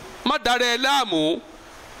 má dára ẹ láàmú,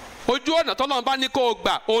 ojú ọ̀nà tọ́lọ́run bá ní kó o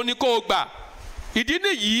gbà òun ni kó o gbà. ìdí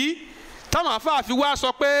nìyí táwọn afáàfin wá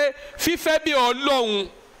sọ pé fífẹ́ bí Ọlọ́run,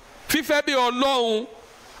 fífẹ́ bí Ọlọ́run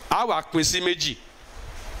á wà pín sí méjì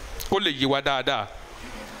kó lè yé wa dáadáa.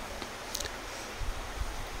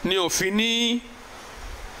 ní òfin ní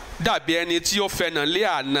dàbí ẹni tí ó fẹnà lé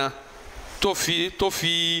àná tó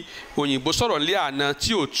fi òyìnbó sọ̀rọ̀ lé àná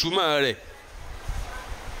tí ò túmọ̀ rẹ̀.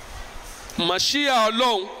 màṣíà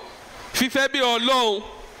Ọlọ́run, fífẹ́ bí Ọlọ́run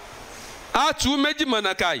á tú méjì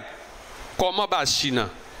mọ̀nàkàì kọ́ ọmọ bá ṣìnà,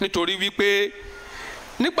 nítorí wípé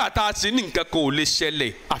nígbà tá a ti ní nǹkan kan ò lè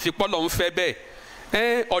ṣẹlẹ̀ àfipọ́ Ọlọ́run fẹ́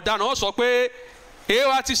bẹ́ẹ̀. ọ̀daràn ó sọ pé èé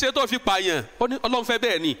wa ti ṣe tó fi pààyàn, ó ní Ọlọ́run fẹ́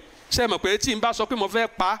bẹ́ẹ̀ ni. ṣé mọ̀ pé tí n bá sọ pé mo fẹ́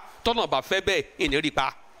pa tọ́nà bá fẹ́ bẹ́ẹ̀ ìní rí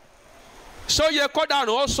pa. ṣó yẹ kọ́daràn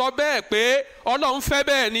ó sọ bẹ́ẹ̀ pé Ọlọ́run fẹ́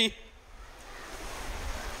bẹ́ẹ̀ ni.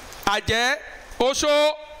 àjẹ́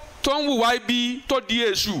oṣó tó ń hùwà ibi tó di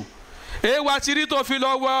èṣù, èé wa ti rí tó fi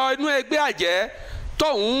lọ wọ inú ẹgbẹ́ àjẹ́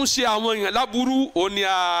tó ń ṣe àwọn èèyàn láburú, ó ní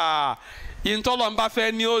ìtọ́lọ́run bá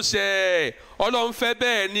fẹ́ ni ó ṣe. Ọlọ́run fẹ́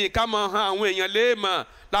bẹ́ẹ̀ ni ká máa han àwọn èèyàn léèmọ̀,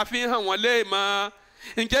 la fi hàn wọ́n léèmọ̀.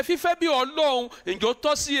 ǹjẹ́ fífẹ́ bí Ọlọ́run ǹjẹ́ ó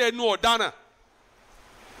tọ́ sí ẹnu ọ̀daràn?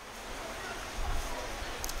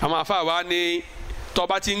 àwọn àfáà wa ní tó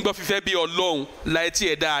bá ti ń gbọ́ fífẹ́ bí Ọlọ́run láìtí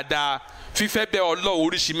ẹ̀ dáadáa, fífẹ́ bí Ọlọ́run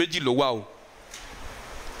oríṣi méjì ló wà o.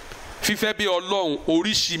 fífẹ́ bí Ọlọ́run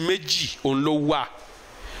oríṣi méjì òun ló wà.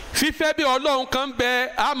 fífẹ́ bí Ọlọ́run kan bẹ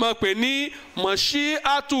a máa pè ní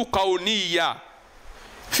mashi'atu kauniyya.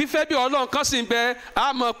 fífẹ́ bí Ọlọ́run kan sì bẹ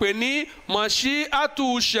a máa pè ní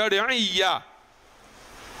mashi'atu shar'iyya.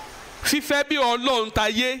 fífẹ́ bí Ọlọ́run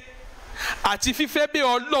tayé àti fífẹ́ bí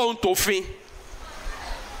Ọlọ́run tòfin.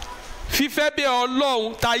 fífẹ́ bí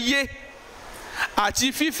Ọlọ́run tayé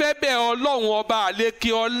àti fífẹ́ bí Ọlọ́run ọba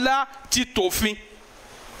àlékè ọlá ti tòfin.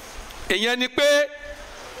 èèyàn ni pé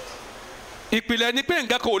ìpìlẹ̀ ni pé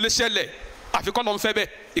nǹkan kan ò lè ṣẹlẹ̀ àfi k'Ọlọ́run fẹ́ bẹ́ẹ̀,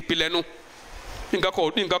 ìpìlẹ̀ nu. nǹkan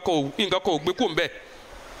kan ò gbé kó ń bẹ́ẹ̀.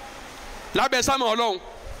 lábẹ́ sámà Ọlọ́run,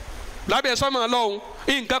 lábẹ́ sámà Ọlọ́run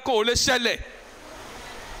nǹkan kan ò lè ṣẹlẹ̀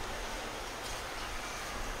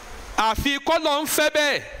àfi k'Ọlọ́run fẹ́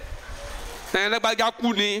bẹ́ẹ̀. lágbájá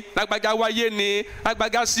kú ni, lágbájá wáyé ni,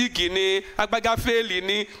 lágbájá síìkì ni, lágbájá fẹ́ẹ̀lì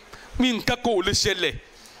ni, nǹkan kan ò lè ṣẹlẹ̀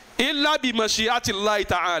illa bi mashi'atillahi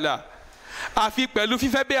ta'ala, àfi pẹ̀lú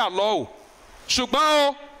fífẹ́ bẹ́ẹ̀ Allah o.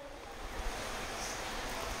 ṣùgbọ́n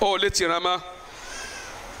o lè tìran mọ́,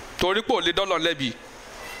 torí pé o lè dọ́lọ̀ lẹ́bi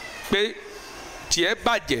pé tiẹ̀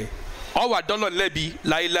bàjẹ́ ọ wà dọ́lọ̀ lẹ́bi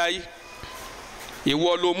láéláé.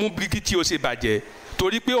 ìwọ ló mú bí kí tí o ṣe bàjẹ́,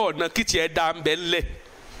 torí pé ọ̀nà kí tiẹ̀ dá ń bẹ ńlẹ̀.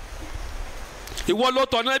 ìwọ ló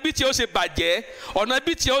tọ̀nà bí tí o ṣe bàjẹ́, ọ̀nà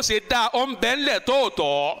bí tí o ṣe dá ọ ń bẹ ńlẹ̀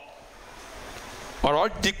tóòtọ́. ọ̀rọ̀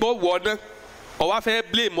dìpọ̀ wọ náà ó wá fẹ́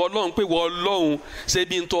blame Ọlọ́run pé wọ́n Ọlọ́run ṣe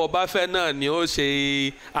bí n tó ọba fẹ́ náà ni ó ṣe.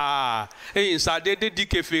 ìṣàdédé di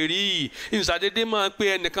kèfèrí, ìṣàdédé máa pe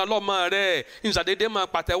ẹnìkan lọ́mọ rẹ̀, ìṣàdédé máa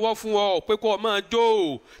pàtẹ́wọ́ fún ọ pé kó o máa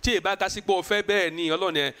jó. tí ìbá ká sí pé o fẹ́ bẹ́ẹ̀ ni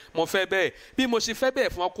Ọlọ́run ẹ̀ mo fẹ́ bẹ́ẹ̀, bí mo ṣe fẹ́ bẹ́ẹ̀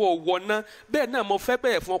fún ọ kó o wọ ná, bẹ́ẹ̀ náà mo fẹ́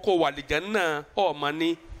bẹ́ẹ̀ fún ọ kó o wà lìjẹ́ náà. ọ̀ma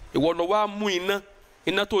ni ìwọ lọ wá mú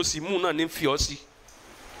iná tó sì mú náà ní fi ọ sí.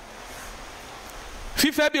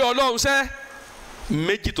 fífẹ́ bí Ọlọ́run ṣẹ́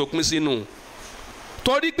méjì tó pín sínú,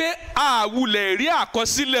 torí pé àwùlẹ̀ rí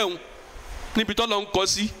àkọsílẹ̀ ń níbi tọ́lọ́ ń kọ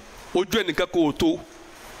sí ojú ẹnìkan kò tó.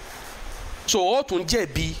 so ó tún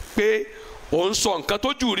jẹ̀bi pé ó ń sọ nǹkan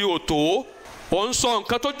tójú rí òtó, ó ń sọ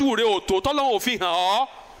nǹkan tójú rí òtó tọ́lọ́run ò fi hàn ọ́,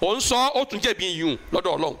 ó ń sọ ó tún jẹ̀bi yùn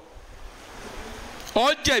lọ́dọ̀ Ọlọ́run, ó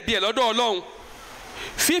jẹ̀bi ẹ̀ lọ́dọ̀ Ọlọ́run.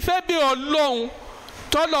 fífẹ́ bí Ọlọ́run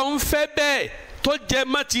tọ́lọ́run fẹ́ bẹ́ẹ̀ tó jẹ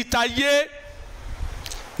mọ́ títayé,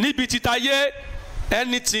 níbi títayé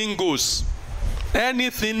anything goes,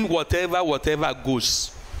 anything whatever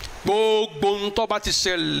goes. gbogbo ntọ́ bá ti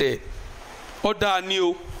ṣẹlẹ̀ ó dáa ní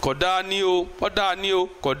o kò dáa ní o, ó dáa ní o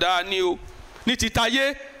kò dáa ní o, ní ti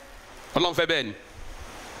tayé Ọlọ́run fẹ́ bẹ́ẹ̀ ni.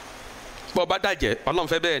 bó o bá dàjẹ́ Ọlọ́run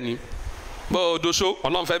fẹ́ bẹ́ẹ̀ ni, bó o doṣó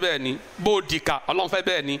Ọlọ́run fẹ́ bẹ́ẹ̀ ni, bó o dìkà Ọlọ́run fẹ́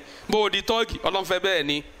bẹ́ẹ̀ ni, bó o di tọ́ọ̀gì Ọlọ́run fẹ́ bẹ́ẹ̀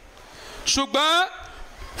ni. ṣùgbọ́n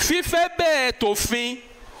fífẹ́ bẹ́ẹ̀ tòfin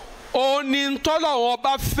òní ntọ́lọ́run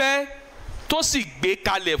ọba fẹ́ tó sì gbé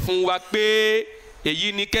kalẹ̀ fún wa pé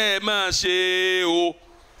èyí ni kẹ́ ẹ máa ṣe o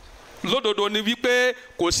lódodo ni wípé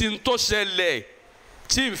kò sí ní tó ṣẹlẹ̀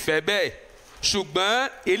tí ń fẹ́ bẹ́ẹ̀ ṣùgbọ́n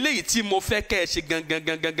eléyìí tí mo fẹ́ kẹ́ ẹ ṣe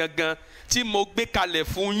gangan tí mo gbé kalẹ̀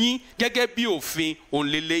fún yín gẹ́gẹ́ bí òfin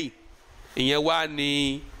òǹlẹ́lẹ́yìn ìyẹn wá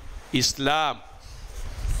ní Islam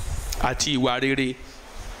àti ìwà rere.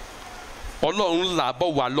 Ọlọ́run làbọ̀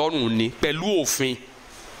wá lọ́rùn ni pẹ̀lú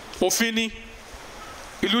òfin ni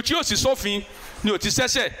ìlú tí ó sì sófin ni ò ti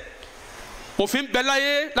ṣẹ̀ṣẹ̀. Òfin bẹ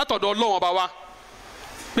láyé látọ̀dọ̀ Ọlọ́run ọba wa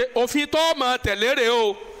pé òfin tó máa tẹ̀lé rè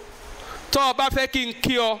o tó o bá fẹ́ kí n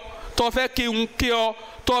kí ọ tó fẹ́ kí n kí ọ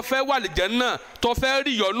tó fẹ́ wà lìjẹ́nnà tó fẹ́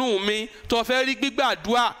rí ìyọ́nú mi tó fẹ́ rí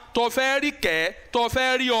gbígbàdúrà tó fẹ́ rí kẹ́ tó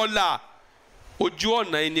fẹ́ rí ọlà ojú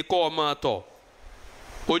ọ̀nà yìí ni kó o máa tọ̀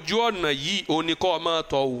ojú ọ̀nà yìí ò ní kó o máa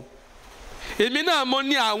tọ̀ o. Èmi náà mo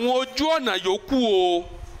ní àwọn ojú ọ̀nà yòókù o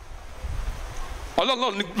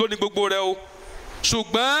Ọlọ́run ló ní gbogbo rẹ o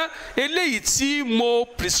ṣùgbọ́n eléyìí tí mo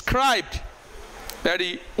prescribed ẹ̀rí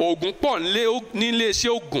oògùn pọ̀ nílé iṣẹ́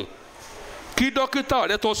oògùn kí dókítà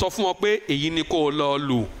rẹ tó sọ fún ọ pé èyí ni kó o lọ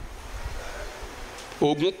lò.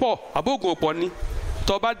 Oògùn pọ̀ àbóògùn pọ̀ ni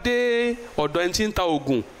tó bá dé ọ̀dọ̀ ẹni tí ń ta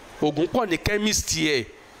oògùn pọ̀ ní chemist ẹ̀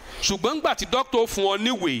ṣùgbọ́n nígbà tí dókítà fún ọ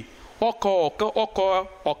níwèé ọkọ̀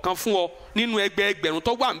ọ̀kan fún ọ nínú ẹgbẹ̀rún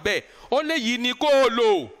tó wà ń bẹ̀ ó léyìí ni kó o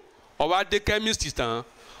lò. Ó wá dé chemist tán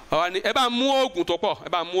ó wá ní ẹ bá mú oògùn tó pọ̀ ẹ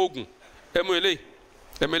bá mú oògùn ẹ mú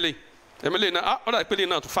eléyìí náà ọ̀dà ìpele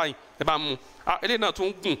náà tún fàyìn ẹ bá mú eléyìí náà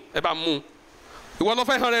tún gùn ẹ bá mú. Ìwọ ló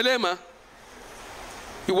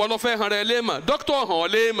fẹ́ hàn rẹ léèmọ̀ dókítà hàn ọ́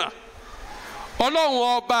léèmọ̀.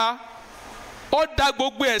 Ọlọ́run ọba ó dá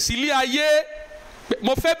gbogbo ẹ̀ sílé ayé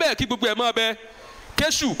mo fẹ́ bẹ́ẹ̀ kí gbogbo ẹ̀ máa bẹ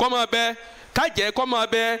kéṣù kó máa bẹ kájẹ́ kó máa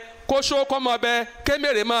bẹ kóṣó kó máa bẹ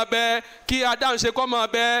kémèrè máa bẹ kí adáhunṣe kó máa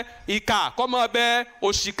bẹ ìkà kó máa bẹ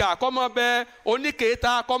òṣìkà kó máa bẹ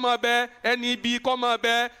oníkèéta kó máa bẹ ẹni ibi kó máa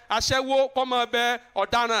bẹ aṣẹ́wó kó máa bẹ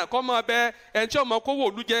ọ̀daràn kó máa bẹ ẹni tí ọmọ kówó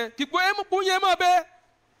òlu jẹ kíkó ẹmú yẹn máa bẹ.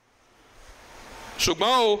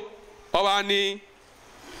 Ṣùgbọ́n o ọba ni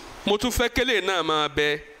mo tún fẹ́ kélé náà máa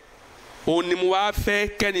bẹ òun ni mo wá fẹ́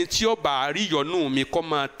kẹ́ni tí ó bá rí ìyọ́nú mi kó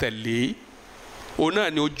máa tẹ̀lé òun náà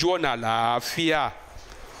ni ojú ọ̀nà àlàáfíà.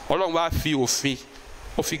 Ọlọ́run wá fi òfin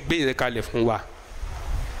ó fi gbé ìrẹ́ kalẹ̀ fún wa.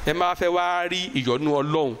 Ẹ máa fẹ́ wá rí ìyọ́nú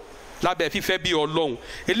Ọlọ́run lábẹ́ fífẹ́ bí Ọlọ́run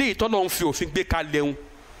eléyìí tọ́lọ́run fi òfin gbé kalẹ̀ ń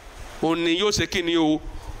òun ni yóò ṣe kí ni o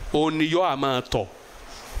òun ni yóò máa tọ̀.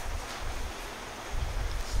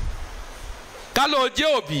 Kálọ̀ jẹ́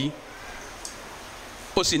òbí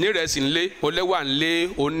o sì ní ìrẹsì ńlé o lẹ́wà ńlé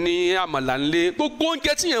o ní àmàlà ńlé gbogbo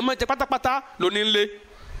oúnjẹ tí yẹn máa jẹ pátápátá ló ní ńlé.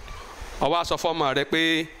 Ó wá sọ fọ́mọ rẹ pé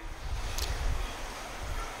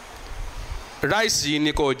ráìsì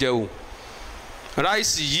ni kò jẹ o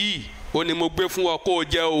ráìsì yìí ó ní mo gbé fún ọ kó o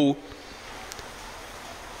jẹ o.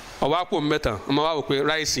 Ó wá pò mẹ́ta ọmọ wa wò pé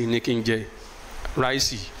ráìsì ni kí n jẹ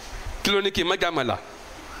ráìsì kí ló ní kí n má jàmàlà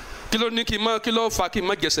kí ló ní kí ló fa kí n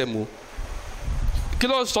má jẹsẹ̀ mọ́ kí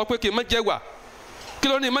ló sọ pé kí n má jẹ wà kí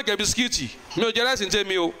ló ní má jẹ bisikíìtì mi ò jẹ ráìsì ní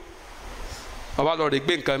tèmi o. Ó wá lọ rè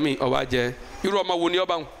gbé nǹkan mi ó wá jẹ irú ọmọ wo ni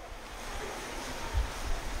ọba wọn.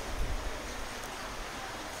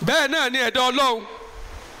 Bẹ́ẹ̀ náà ni ẹ̀dá Ọlọ́run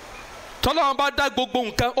tọ́lọ́run bá dá gbogbo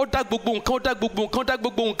nǹkan ó dá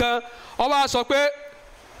gbogbo nǹkan ó wá sọ pé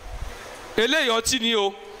eléyìí ọtí ni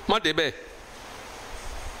o má dé bẹ́ẹ̀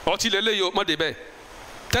ọtí lélẹ́yìí o má dé bẹ́ẹ̀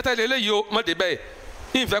tẹ́tẹ́ lélẹ́yìí o má dé bẹ́ẹ̀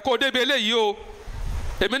ìfẹ́ kó o débi eléyìí o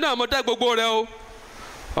èmi náà mo dá gbogbo rẹ o.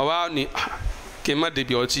 Ó wá ní kí n má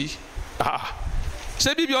débi ọtí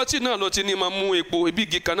ṣé bíbi ọtí náà ló ti ní máa mú epo ibi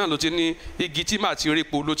igi kan náà ló ti ní igi tí màá ti rí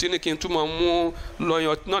epo ló ti ní kí n tún máa mú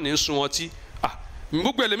lọ́yọ̀ náà ní sun ọtí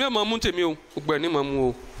gbogbo ẹlẹ́mìí máa mú tèmi o gbogbo ẹni máa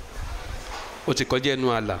mú o ti kọjá ẹnu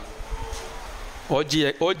àlà ó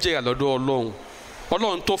jẹ́ àlọ́dọ̀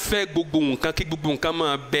Ọlọ́run tó fẹ́ gbogbo nǹkan kí gbogbo nǹkan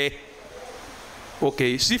máa bẹ ok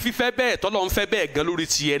sí fífẹ́ bẹ́ẹ̀ tọ́lọ́run fẹ́ bẹ́ẹ̀ gan lórí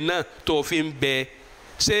tiẹ̀ náà tó fi ń bẹ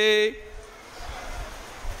ṣé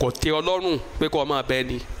kò tẹ́ Ọlọ́run pé kó máa bẹ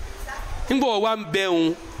ni. Nígbà wa ń bẹ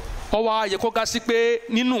òun ọ wá yẹ kó ga sí pé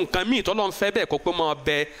nínú nǹkan míì tọ́lọ́ ń fẹ́ bẹ́ẹ̀ kó pé máa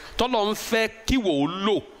bẹ tọ́lọ́ ń fẹ́ kí wò ó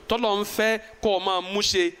lò tọ́lọ́ ń fẹ́ kó o máa mú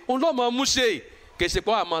ṣe òun ló máa mú ṣe kèsì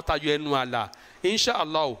pé wàá máa tayọ ẹnu àlà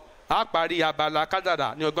inshallah a parí abala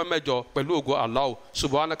kádàrà ní ọgbọ́n mẹ́jọ pẹ̀lú ògo Allah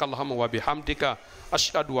subhanaka Allahumma wa bihamdika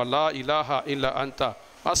ashhadu wa la ilaha illa anta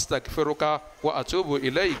astaghfiruka wa atubu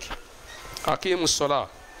ilayk aqimus salah.